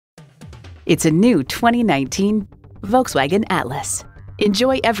It's a new 2019 Volkswagen Atlas.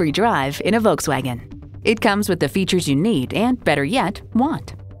 Enjoy every drive in a Volkswagen. It comes with the features you need and, better yet,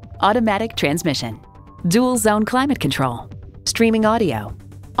 want. Automatic transmission, dual zone climate control, streaming audio,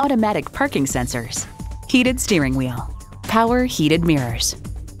 automatic parking sensors, heated steering wheel, power heated mirrors,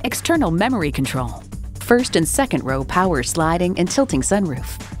 external memory control, first and second row power sliding and tilting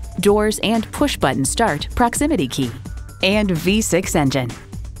sunroof, doors and push-button start proximity key, and V6 engine.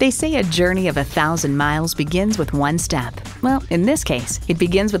 They say a journey of 1,000 miles begins with one step. Well, in this case, it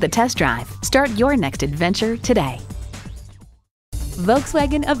begins with a test drive. Start your next adventure today.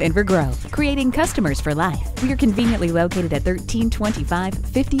 Volkswagen of Inver Grove, creating customers for life. We are conveniently located at 1325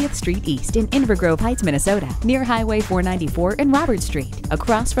 50th Street East in Inver-Grove-Heights, Minnesota, near Highway 494 and Robert Street,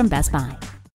 across from Best Buy.